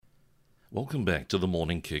Welcome back to the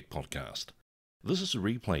Morning Kick podcast. This is a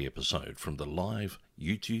replay episode from the live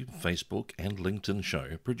YouTube, Facebook and LinkedIn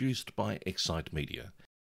show produced by Excite Media.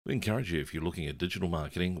 We encourage you, if you're looking at digital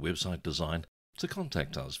marketing, website design, to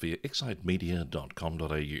contact us via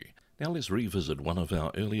excitemedia.com.au. Now let's revisit one of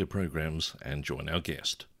our earlier programs and join our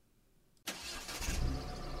guest. Well,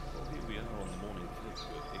 here we are on the Morning Kick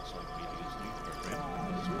with Excite Media's new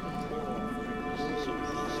program. It's one of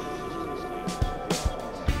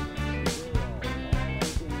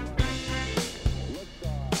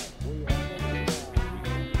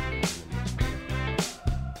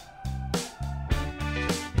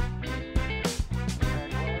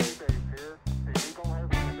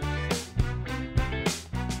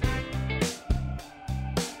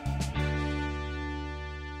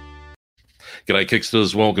G'day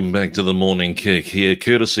Kicksters, welcome back to the Morning Kick here,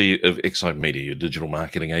 courtesy of Excite Media, your digital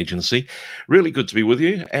marketing agency. Really good to be with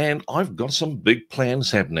you, and I've got some big plans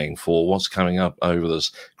happening for what's coming up over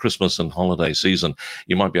this Christmas and holiday season.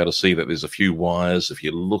 You might be able to see that there's a few wires. If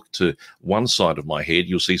you look to one side of my head,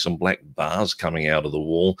 you'll see some black bars coming out of the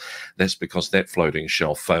wall. That's because that floating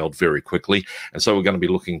shelf failed very quickly, and so we're going to be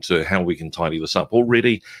looking to how we can tidy this up.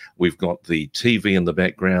 Already, we've got the TV in the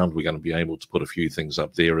background. We're going to be able to put a few things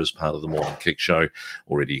up there as part of the Morning Kick show.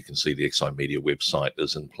 Already you can see the Excite Media website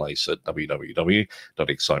is in place at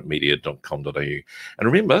www.excitemedia.com.au. And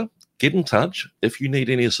remember, get in touch if you need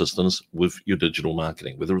any assistance with your digital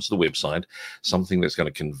marketing, whether it's the website, something that's going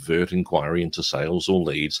to convert inquiry into sales or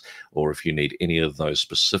leads, or if you need any of those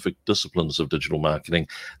specific disciplines of digital marketing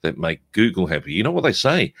that make Google happy. You know what they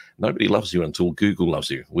say, nobody loves you until Google loves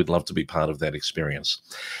you. We'd love to be part of that experience.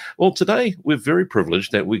 Well, today we're very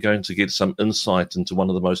privileged that we're going to get some insight into one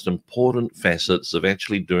of the most important facets of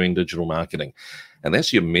actually doing digital marketing, and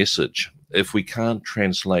that's your message. If we can't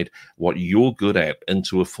translate what you're good at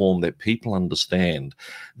into a form that people understand,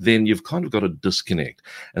 then you've kind of got a disconnect.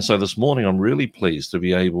 And so this morning, I'm really pleased to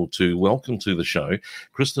be able to welcome to the show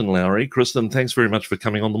Kristen Lowrey. Kristen, thanks very much for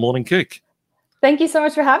coming on the Morning Kick. Thank you so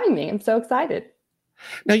much for having me. I'm so excited.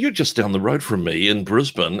 Now, you're just down the road from me in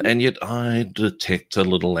Brisbane, and yet I detect a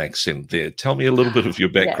little accent there. Tell me a little bit of your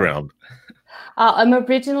background. Yes. I'm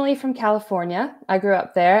originally from California. I grew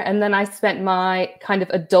up there, and then I spent my kind of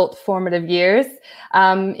adult formative years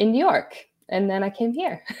in New York, and then I came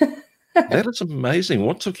here. That is amazing.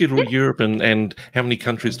 What took you to Europe, and how many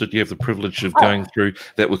countries did you have the privilege of going through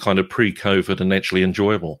that were kind of pre-COVID and actually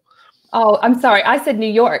enjoyable? Oh, I'm sorry. I said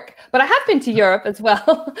New York, but I have been to Europe as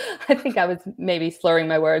well. I think I was maybe slurring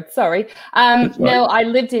my words. Sorry. No, I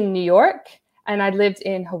lived in New York, and I lived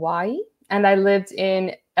in Hawaii, and I lived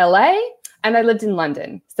in LA, and I lived in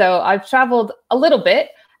London. So I've traveled a little bit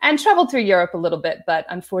and traveled through Europe a little bit, but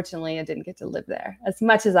unfortunately I didn't get to live there as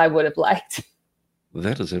much as I would have liked.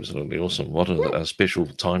 That is absolutely awesome. What a special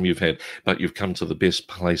time you've had, but you've come to the best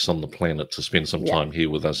place on the planet to spend some time here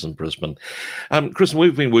with us in Brisbane. Kristen,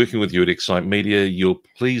 we've been working with you at Excite Media. You're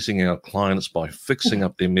pleasing our clients by fixing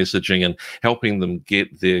up their messaging and helping them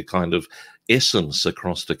get their kind of essence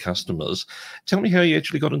across to customers. Tell me how you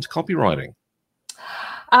actually got into copywriting.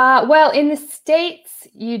 Well, in the States,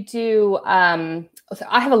 you do, so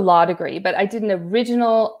I have a law degree, but I did an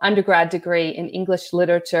original undergrad degree in English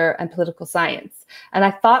literature and political science. And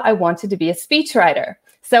I thought I wanted to be a speechwriter.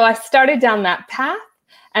 So I started down that path.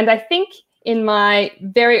 And I think in my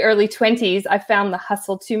very early 20s, I found the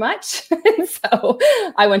hustle too much. So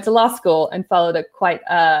I went to law school and followed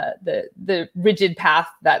the rigid path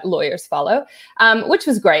that lawyers follow, which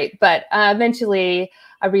was great. But eventually,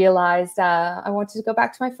 I realized I wanted to go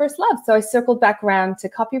back to my first love. So I circled back around to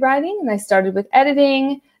copywriting, and I started with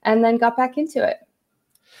editing and then got back into it.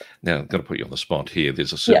 Now, I've got to put you on the spot here.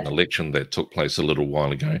 There's a certain election that took place a little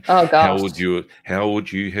while ago. Oh, gosh. How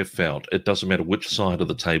would you have felt? It doesn't matter which side of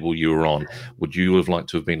the table you were on. Would you have liked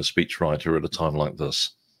to have been a speechwriter at a time like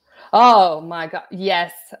this? Oh, my God.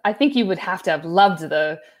 Yes. I think you would have to have loved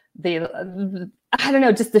the I don't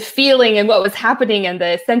know, just the feeling and what was happening and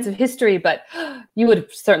the sense of history, but you would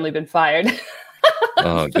have certainly been fired.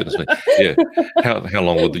 Oh, goodness me. Yeah. How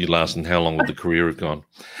long would you last, and how long would the career have gone?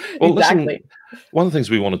 Well, exactly. Listen, one of the things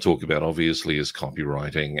we want to talk about, obviously, is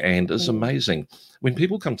copywriting. And it's amazing. When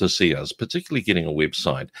people come to see us, particularly getting a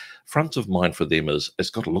website, front of mind for them is it's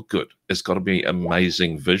got to look good. It's got to be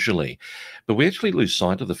amazing visually. But we actually lose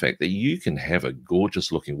sight of the fact that you can have a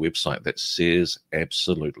gorgeous looking website that says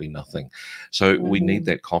absolutely nothing. So we need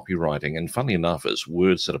that copywriting. And funny enough, it's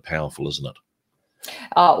words that are powerful, isn't it?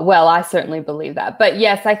 Well, I certainly believe that. But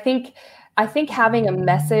yes, I think having a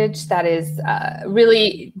message that is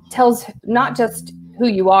really tells not just who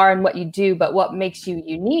you are and what you do, but what makes you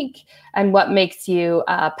unique and what makes you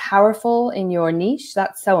powerful in your niche.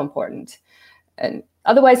 That's so important. And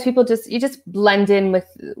otherwise, you just blend in with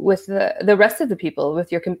the rest of the people,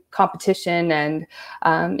 with your competition, and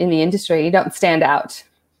in the industry, you don't stand out.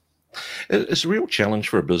 It's a real challenge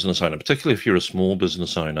for a business owner, particularly if you're a small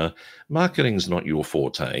business owner. Marketing's not your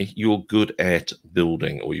forte. You're good at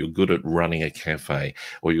building, or you're good at running a cafe,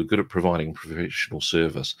 or you're good at providing professional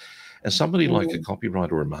service. And somebody like a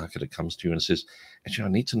copywriter or a marketer comes to you and says, actually,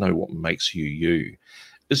 I need to know what makes you you.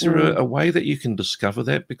 Is there a way that you can discover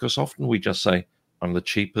that? Because often we just say, I'm the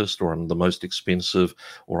cheapest, or I'm the most expensive,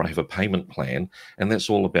 or I have a payment plan, and that's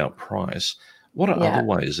all about price. What are other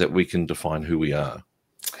ways that we can define who we are?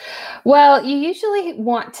 Well, you usually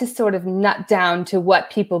want to sort of nut down to what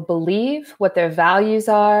people believe, what their values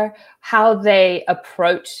are, how they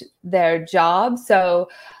approach their job. So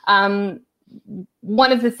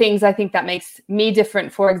one of the things I think that makes me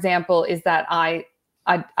different, for example, is that I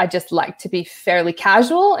just like to be fairly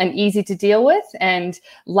casual and easy to deal with and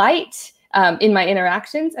light in my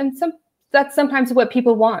interactions. And that's sometimes what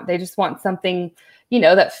people want. They just want something,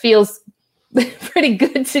 that feels pretty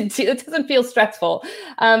good to do. It doesn't feel stressful.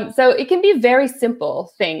 So it can be a very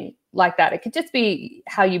simple thing like that. It could just be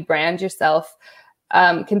how you brand yourself.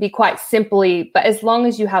 Can be quite simply, but as long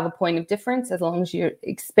as you have a point of difference, as long as you're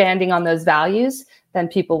expanding on those values, then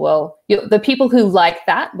the people who like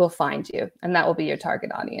that will find you, and that will be your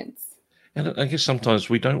target audience. And I guess sometimes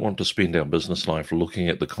we don't want to spend our business life looking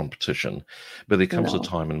at the competition, but there comes a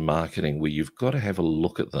time in marketing where you've got to have a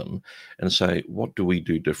look at them and say, what do we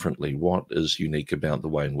do differently? What is unique about the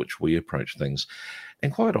way in which we approach things?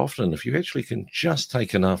 And quite often, if you actually can just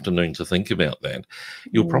take an afternoon to think about that,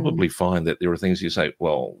 you'll probably find that there are things you say,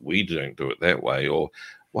 well, we don't do it that way, or,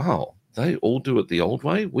 wow, they all do it the old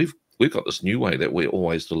way. We've got this new way that we're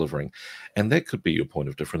always delivering. And that could be your point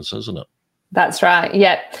of difference, isn't it? That's right.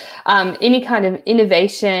 Yeah. Any kind of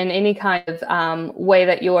innovation, any kind of way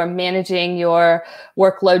that you're managing your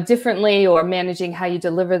workload differently, or managing how you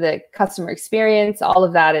deliver the customer experience, all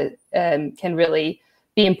of that can really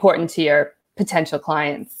be important to your potential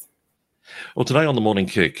clients. Well, today on the Morning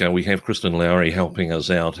Kick, we have Kristen Lowrey helping us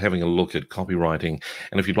out, having a look at copywriting.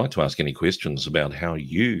 And if you'd like to ask any questions about how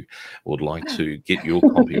you would like to get your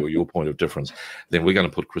copy or your point of difference, then we're going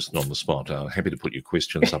to put Kristen on the spot. Happy to put your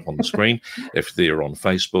questions up on the screen. If they're on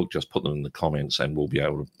Facebook, just put them in the comments and we'll be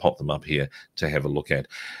able to pop them up here to have a look at.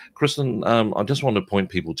 Kristen, I just want to point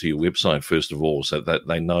people to your website, first of all, so that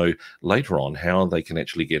they know later on how they can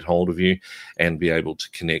actually get hold of you and be able to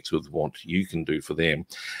connect with what you can do for them.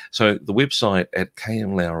 So the website at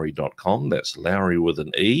kmlowrey.com, that's Lowrey with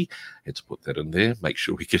an E. Had to put that in there, make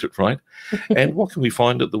sure we get it right. And what can we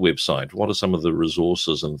find at the website? What are some of the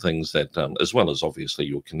resources and things that, as well as obviously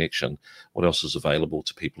your connection, what else is available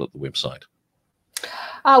to people at the website?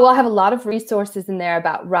 Well, I have a lot of resources in there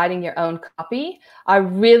about writing your own copy. I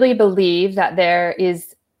really believe that there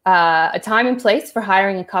is a time and place for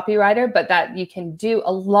hiring a copywriter, but that you can do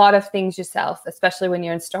a lot of things yourself, especially when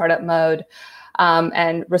you're in startup mode.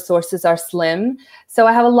 And resources are slim. So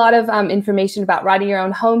I have a lot of information about writing your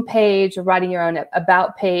own homepage, or writing your own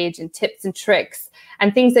about page, and tips and tricks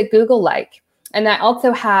and things that Google like. And I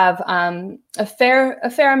also have a fair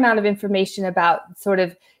amount of information about sort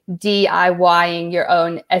of DIYing your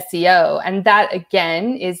own SEO. And that,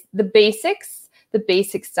 again, is the basic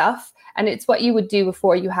stuff. And it's what you would do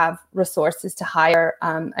before you have resources to hire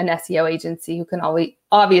an SEO agency who can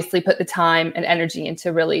obviously put the time and energy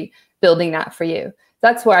into really building that for you.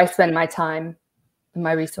 That's where I spend my time and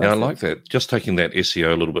my resources. Yeah, I like that. Just taking that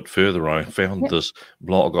SEO a little bit further, I found this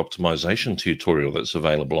blog optimization tutorial that's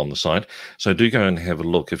available on the site. So do go and have a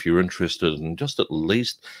look if you're interested in just at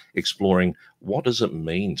least exploring what does it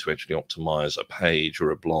mean to actually optimize a page or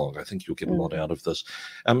a blog. I think you'll get a lot out of this.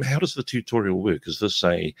 How does the tutorial work? Is this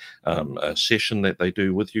a session that they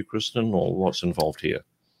do with you, Kristen, or what's involved here?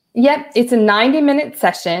 Yep, it's a 90-minute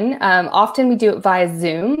session. Often we do it via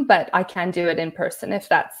Zoom, but I can do it in person if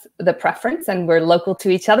that's the preference and we're local to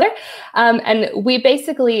each other. And we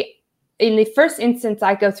basically, in the first instance,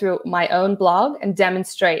 I go through my own blog and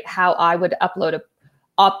demonstrate how I would upload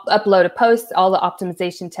a post, all the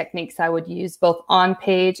optimization techniques I would use both on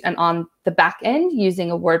page and on the back end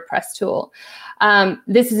using a WordPress tool.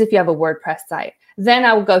 This is if you have a WordPress site. Then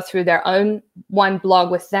I will go through their own one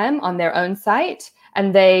blog with them on their own site,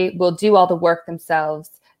 and they will do all the work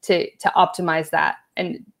themselves to optimize that.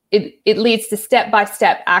 And it leads to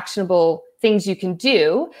step-by-step actionable things you can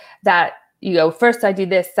do that, first I do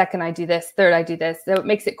this, second I do this, third I do this. So it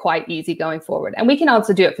makes it quite easy going forward. And we can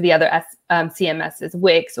also do it for the other CMSs,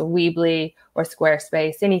 Wix or Weebly or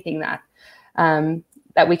Squarespace, anything that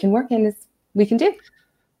that we can work in is we can do.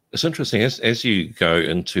 It's interesting as you go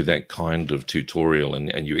into that kind of tutorial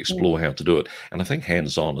and you explore how to do it. And I think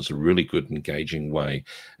hands-on is a really good, engaging way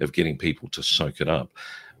of getting people to soak it up.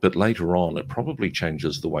 But later on, it probably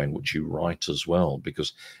changes the way in which you write as well,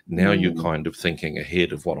 because now you're kind of thinking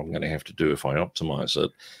ahead of what I'm going to have to do if I optimize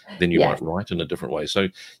it. Then you might write in a different way. So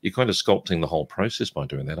you're kind of sculpting the whole process by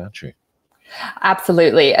doing that, aren't you?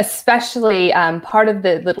 Absolutely. Especially part of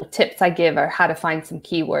the little tips I give are how to find some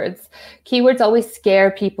keywords. Keywords always scare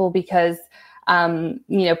people because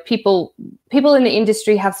people in the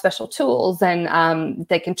industry have special tools and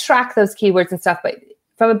they can track those keywords and stuff. But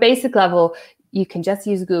from a basic level, you can just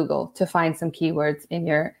use Google to find some keywords in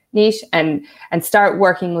your niche and start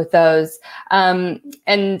working with those. And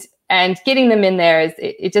getting them in there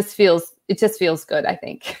it just feels good, I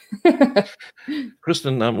think.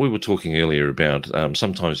 Kristen, we were talking earlier about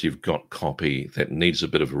sometimes you've got copy that needs a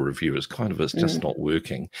bit of a review. It's just not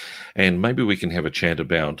working. And maybe we can have a chat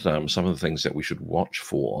about some of the things that we should watch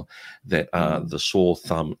for that are the sore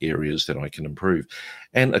thumb areas that I can improve.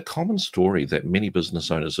 And a common story that many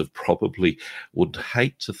business owners have probably would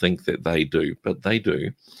hate to think that they do, but they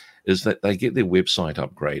do, is that they get their website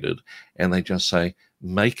upgraded and they just say,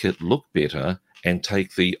 make it look better and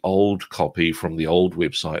take the old copy from the old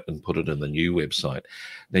website and put it in the new website.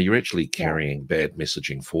 Now, you're actually carrying bad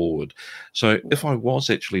messaging forward. So if I was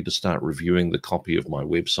actually to start reviewing the copy of my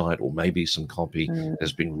website, or maybe some copy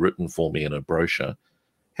has been written for me in a brochure,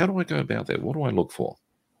 how do I go about that? What do I look for?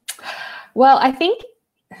 Well, I think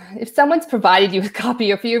if someone's provided you with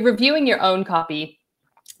copy, or if you're reviewing your own copy,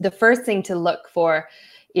 the first thing to look for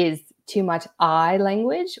is too much I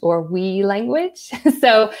language or we language.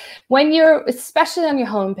 So when you're, especially on your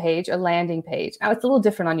homepage or landing page, now it's a little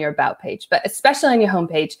different on your about page, but especially on your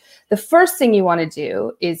homepage, the first thing you want to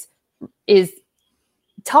do is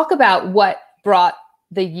talk about what brought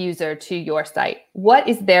the user to your site. What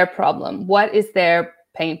is their problem? What is their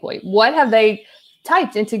pain point? What have they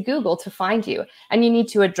typed into Google to find you? And you need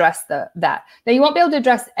to address that. Now, you won't be able to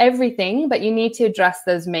address everything, but you need to address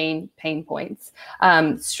those main pain points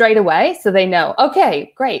straight away, so they know,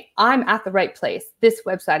 okay, great, I'm at the right place. This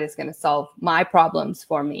website is going to solve my problems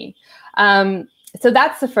for me. So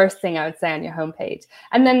that's the first thing I would say on your homepage.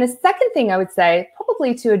 And then the second thing I would say,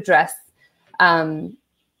 probably to address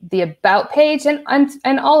the about page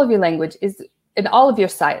and all of your language is, in all of your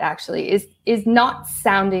site actually, is not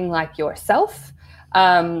sounding like yourself.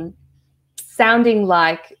 Sounding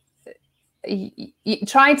like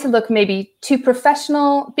trying to look maybe too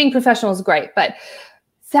professional. Being professional is great, but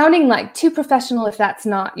sounding like too professional if that's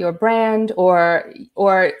not your brand, or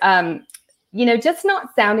just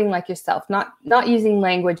not sounding like yourself, not using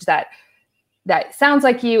language that sounds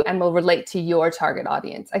like you and will relate to your target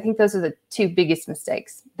audience. I think those are the two biggest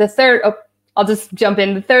mistakes. The third, I'll just jump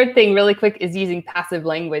in. The third thing really quick is using passive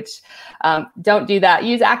language. Don't do that.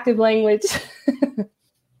 Use active language.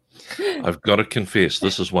 I've got to confess,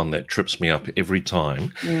 this is one that trips me up every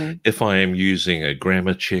time. If I am using a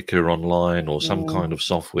grammar checker online or some kind of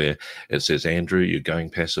software, it says, Andrew, you're going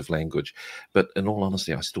passive language. But in all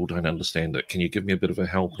honesty, I still don't understand it. Can you give me a bit of a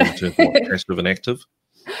help in terms of what passive and active?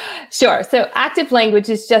 Sure. So active language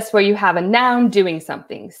is just where you have a noun doing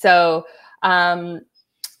something. So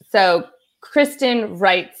Kristen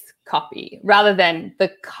writes copy, rather than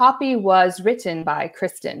the copy was written by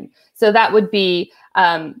Kristen. So that would be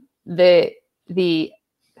the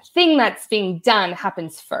thing that's being done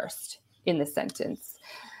happens first in the sentence.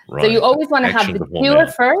 Right. So you always want to have the doer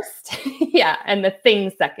first, and the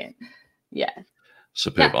thing second. Yeah.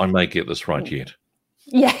 Superb. I may get this right yet.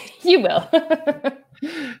 Yeah, you will.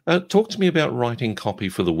 Talk to me about writing copy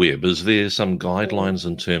for the web. Is there some guidelines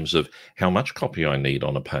in terms of how much copy I need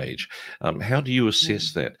on a page? How do you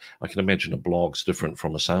assess that? I can imagine a blog's different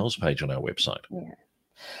from a sales page on our website. Yeah.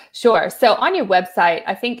 Sure. So on your website,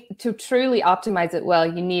 I think to truly optimize it well,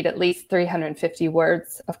 you need at least 350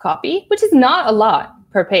 words of copy, which is not a lot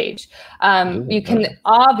per page. You can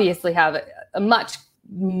obviously have a much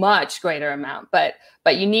greater amount, but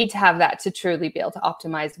you need to have that to truly be able to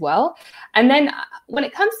optimize well. And then when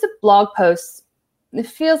it comes to blog posts, it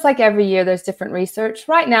feels like every year there's different research.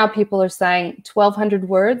 Right now, people are saying 1,200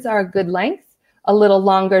 words are a good length. A little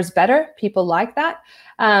longer is better. People like that.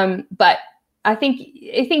 But I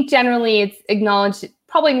think generally it's acknowledged it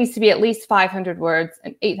probably needs to be at least 500 words,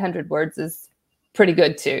 and 800 words is pretty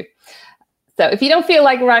good too. So if you don't feel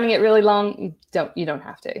like writing it really long, you don't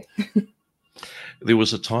have to. There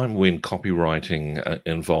was a time when copywriting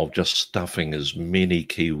involved just stuffing as many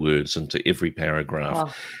keywords into every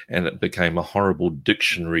paragraph, and it became a horrible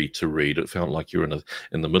dictionary to read. It felt like you were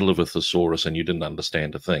in the middle of a thesaurus and you didn't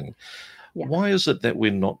understand a thing. Yeah. Why is it that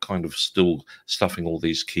we're not kind of still stuffing all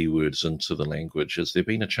these keywords into the language? Has there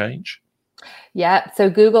been a change? Yeah. So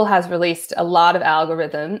Google has released a lot of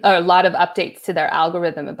updates to their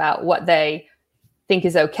algorithm about what they think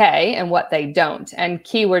is okay and what they don't. And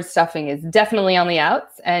keyword stuffing is definitely on the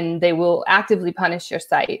outs, and they will actively punish your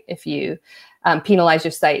site if you penalize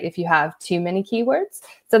your site if you have too many keywords.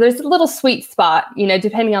 So there's a little sweet spot,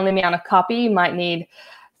 depending on the amount of copy, you might need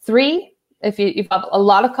 3. If you have a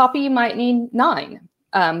lot of copy, you might need 9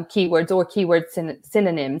 keywords or keyword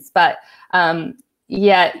synonyms. But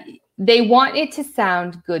they want it to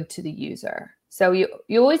sound good to the user. So you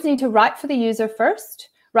always need to write for the user first,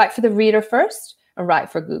 write for the reader first, and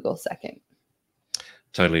write for Google second.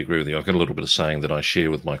 Totally agree with you. I've got a little bit of saying that I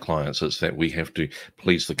share with my clients. It's that we have to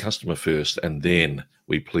please the customer first, and then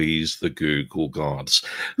we please the Google gods.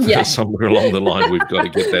 Yeah. Somewhere along the line, we've got to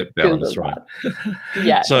get that balance right.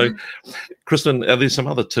 Yeah. So, Kristen, are there some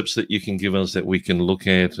other tips that you can give us that we can look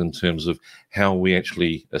at in terms of how we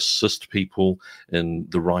actually assist people in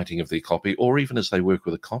the writing of their copy, or even as they work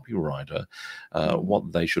with a copywriter,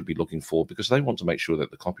 what they should be looking for, because they want to make sure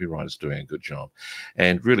that the copywriter is doing a good job.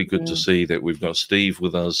 And really good to see that we've got Steve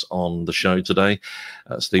with us on the show today.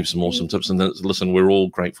 Steve, some awesome tips. And listen, we're all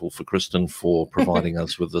grateful for Kristen for providing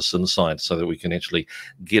us with this insight so that we can actually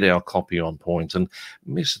get our copy on point. And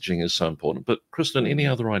messaging is so important. But Kristen, any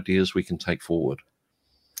other ideas we can take forward?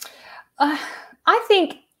 I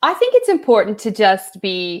think it's important to just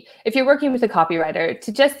be, if you're working with a copywriter,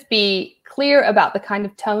 to just be clear about the kind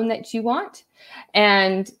of tone that you want,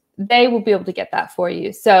 and they will be able to get that for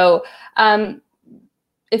you. So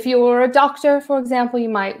if you're a doctor, for example, you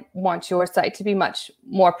might want your site to be much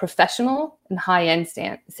more professional and high-end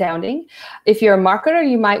sounding. If you're a marketer,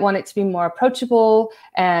 you might want it to be more approachable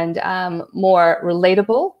and more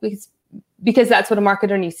relatable, because that's what a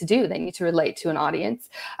marketer needs to do. They need to relate to an audience.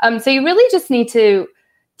 So you really just need to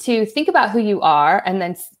think about who you are, and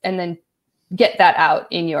then get that out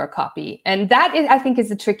in your copy. And that is, I think, is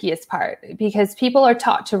the trickiest part, because people are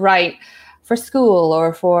taught to write for school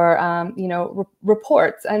or for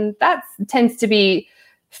reports, and that tends to be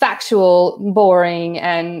factual, boring,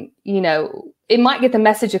 and it might get the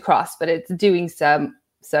message across, but it's doing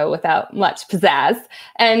so without much pizzazz.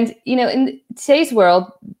 And in today's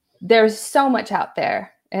world, there's so much out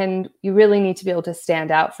there, and you really need to be able to stand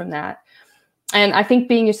out from that. And I think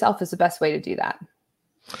being yourself is the best way to do that.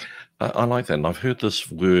 I like that. And I've heard this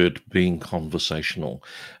word being conversational.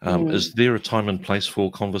 Is there a time and place for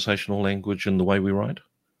conversational language in the way we write?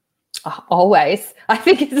 Always. I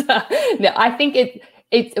think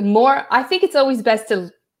it's always best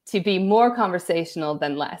to be more conversational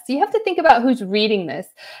than less. You have to think about who's reading this.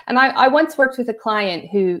 And I once worked with a client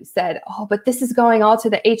who said, but this is going all to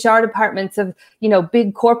the HR departments of,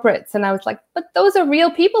 big corporates. And I was like, but those are real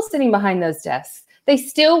people sitting behind those desks. They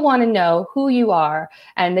still want to know who you are,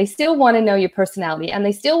 and they still want to know your personality, and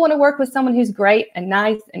they still want to work with someone who's great and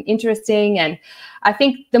nice and interesting. And I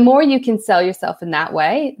think the more you can sell yourself in that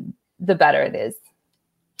way, the better it is.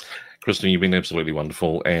 Kristen, you've been absolutely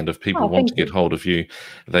wonderful. And if people want to get hold of you,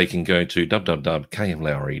 they can go to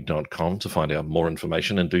www.kmlowrey.com to find out more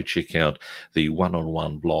information, and do check out the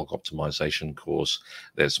one-on-one blog optimization course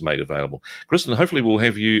that's made available. Kristen, hopefully we'll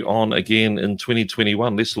have you on again in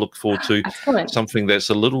 2021. Let's look forward to something that's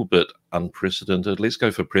a little bit unprecedented. Let's go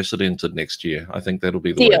for precedented next year. I think that'll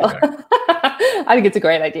be the way to go. I think it's a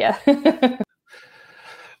great idea.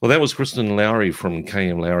 Well, that was Kristen Lowrey from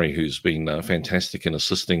KM Lowrey, who's been fantastic in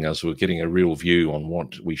assisting us with getting a real view on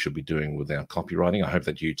what we should be doing with our copywriting. I hope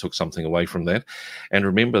that you took something away from that. And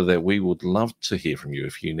remember that we would love to hear from you.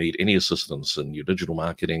 If you need any assistance in your digital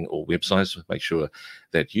marketing or websites, make sure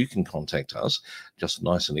that you can contact us. Just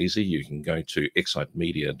nice and easy. You can go to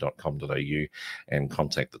excitemedia.com.au and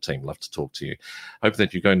contact the team. Love to talk to you. Hope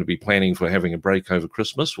that you're going to be planning for having a break over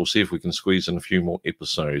Christmas. We'll see if we can squeeze in a few more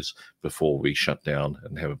episodes before we shut down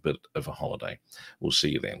and have a bit of a holiday. We'll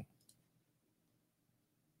see you then.